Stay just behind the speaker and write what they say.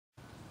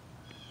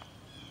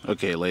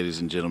Okay, ladies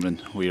and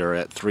gentlemen, we are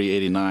at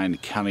 389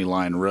 County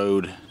Line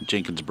Road,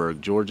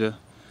 Jenkinsburg, Georgia.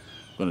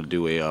 I'm going to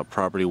do a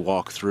property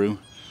walkthrough.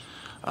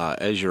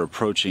 As you're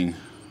approaching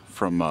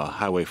from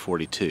Highway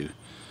 42,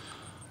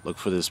 look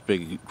for this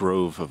big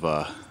grove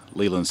of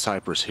Leland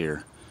cypress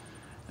here,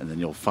 and then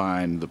you'll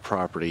find the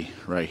property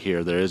right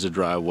here. There is a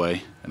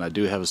driveway, and I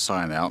do have a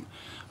sign out.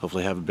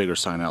 Hopefully have a bigger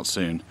sign out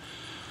soon.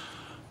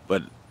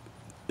 But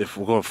if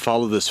we're going to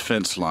follow this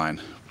fence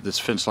line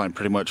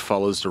pretty much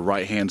follows the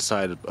right-hand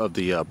side of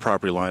the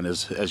property line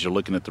as you're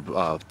looking at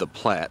the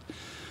plat.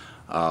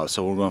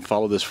 So we're going to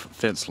follow this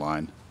fence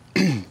line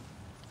and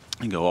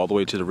go all the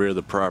way to the rear of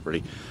the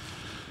property.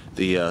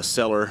 The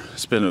seller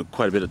spent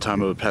quite a bit of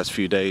time over the past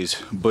few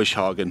days bush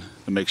hogging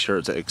to make sure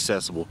it's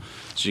accessible.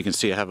 So you can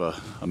see I have a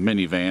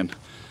minivan,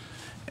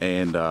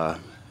 and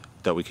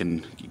that we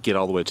can get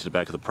all the way to the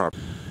back of the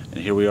property. And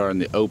here we are in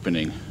the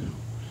opening.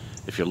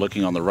 If you're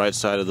looking on the right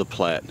side of the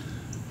plat,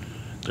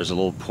 there's a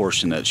little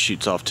portion that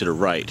shoots off to the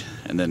right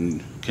and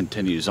then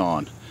continues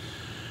on.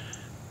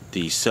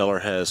 The seller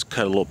has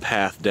cut a little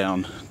path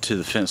down to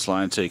the fence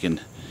line so you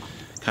can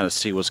kind of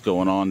see what's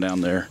going on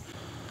down there.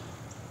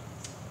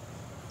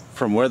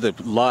 From where the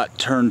lot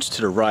turns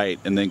to the right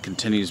and then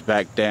continues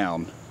back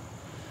down,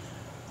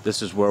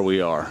 this is where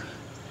we are.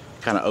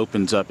 It kind of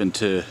opens up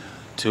into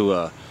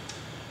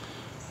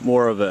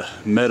more of a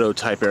meadow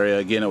type area.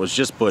 Again, it was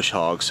just bush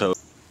hog. So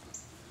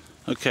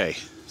okay,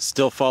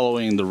 still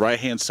following the right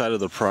hand side of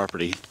the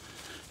property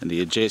and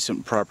the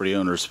adjacent property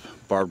owner's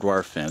barbed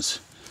wire fence.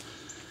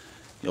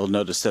 You'll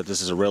notice that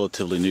this is a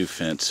relatively new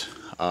fence.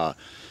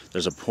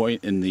 There's a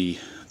point in the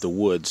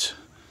woods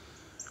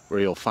where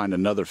you'll find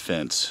another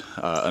fence,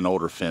 an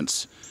older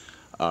fence,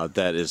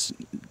 that is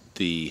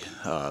the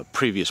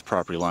previous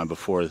property line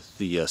before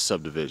the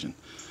subdivision.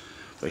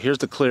 But here's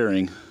the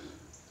clearing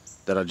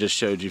that I just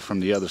showed you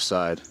from the other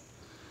side.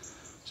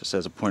 Just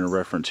as a point of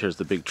reference, here's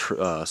the big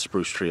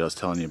spruce tree I was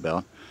telling you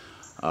about.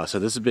 So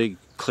this is a big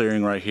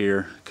clearing right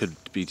here. Could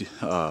be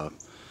a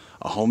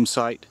home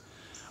site,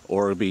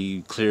 or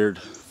be cleared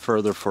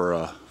further for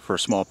a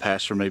small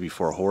pasture, maybe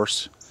for a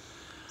horse.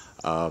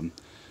 We're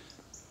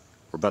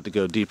about to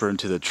go deeper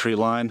into the tree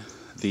line.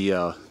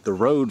 The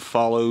road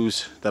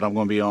follows that I'm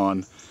going to be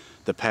on,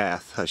 the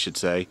path I should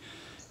say,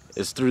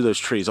 is through those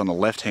trees on the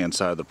left hand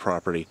side of the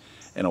property,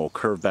 and it will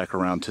curve back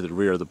around to the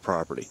rear of the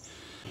property.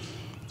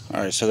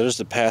 Alright, so there's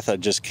the path I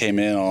just came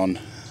in on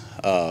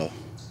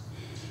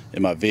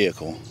in my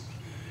vehicle.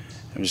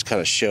 I'm just kind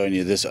of showing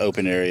you this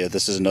open area.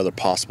 This is another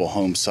possible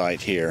home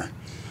site here.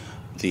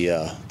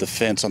 The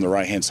fence on the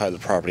right hand side of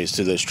the property is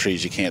through those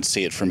trees. You can't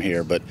see it from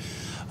here, but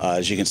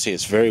as you can see,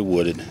 it's very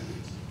wooded.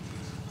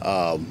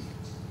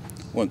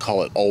 Wouldn't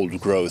call it old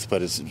growth,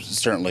 but it's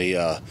certainly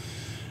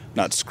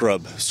not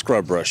scrub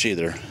brush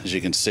either, as you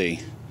can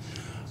see.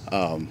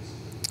 Again,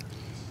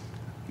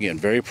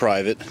 very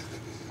private.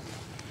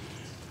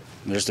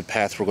 There's the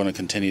path we're going to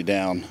continue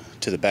down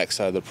to the back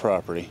side of the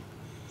property.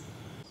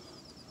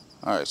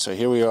 Alright, so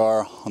here we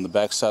are on the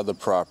back side of the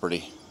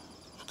property.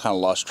 Kind of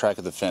lost track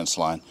of the fence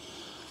line.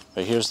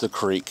 But here's the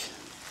creek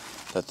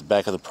that the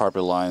back of the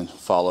property line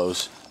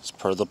follows as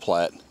per the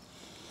plat.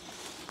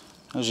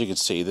 As you can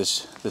see,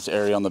 this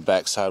area on the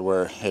back side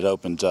where it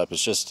opens up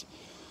is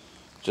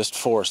just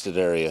forested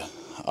area.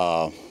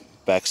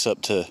 Backs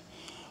up to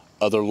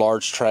other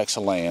large tracts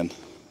of land.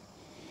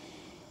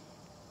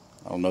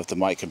 I don't know if the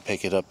mic can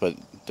pick it up, but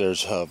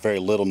there's very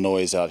little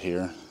noise out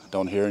here.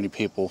 Don't hear any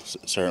people,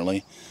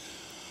 certainly.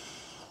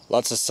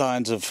 Lots of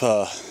signs of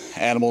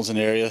animals in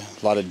the area,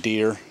 a lot of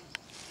deer.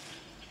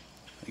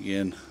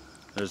 Again,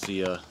 there's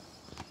the kind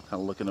of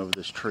looking over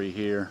this tree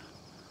here.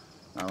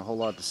 Not a whole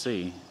lot to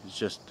see. It's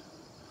just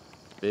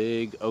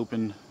big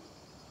open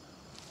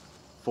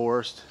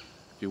forest.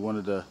 If you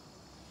wanted to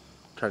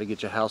try to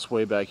get your house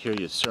way back here,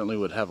 you certainly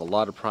would have a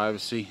lot of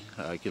privacy.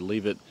 You could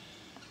leave it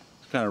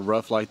kind of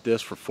rough like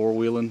this for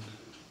four-wheeling.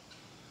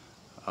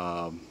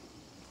 Okay,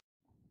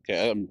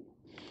 I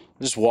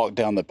just walked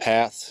down the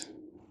path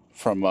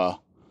from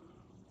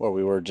where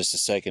we were just a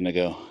second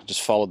ago.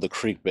 Just followed the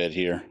creek bed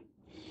here.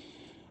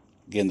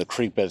 Again, the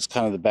creek bed is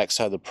kind of the back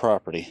side of the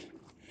property.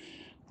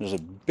 There's a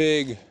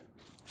big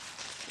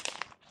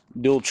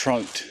dual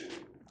trunked,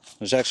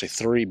 there's actually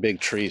three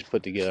big trees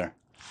put together.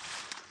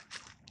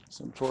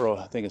 Some sort of,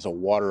 I think it's a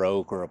water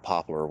oak or a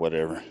poplar or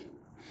whatever.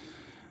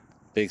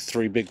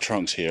 Three big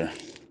trunks here.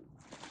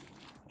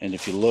 And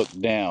if you look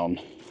down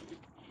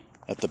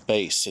at the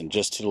base and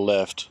just to the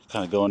left,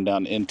 kind of going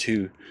down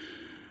into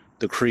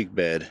the creek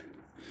bed,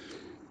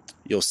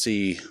 you'll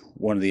see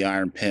one of the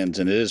iron pins,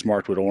 and it is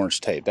marked with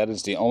orange tape. That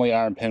is the only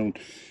iron pin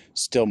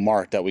still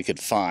marked that we could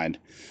find.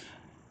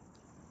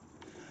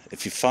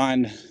 If you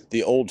find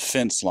the old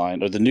fence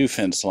line or the new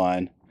fence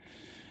line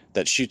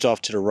that shoots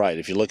off to the right,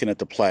 if you're looking at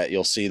the plat,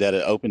 you'll see that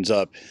it opens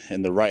up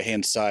and the right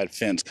hand side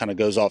fence kind of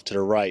goes off to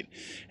the right,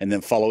 and then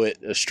follow it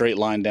a straight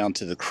line down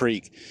to the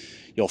creek.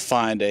 You'll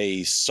find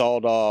a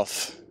sawed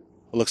off,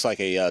 it looks like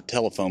a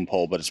telephone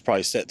pole, but it's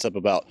probably sets up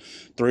about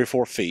 3 or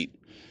 4 feet,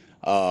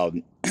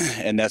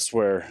 and that's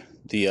where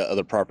the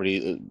other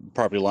property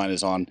line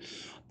is on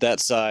that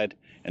side,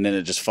 and then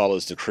it just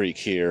follows the creek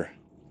here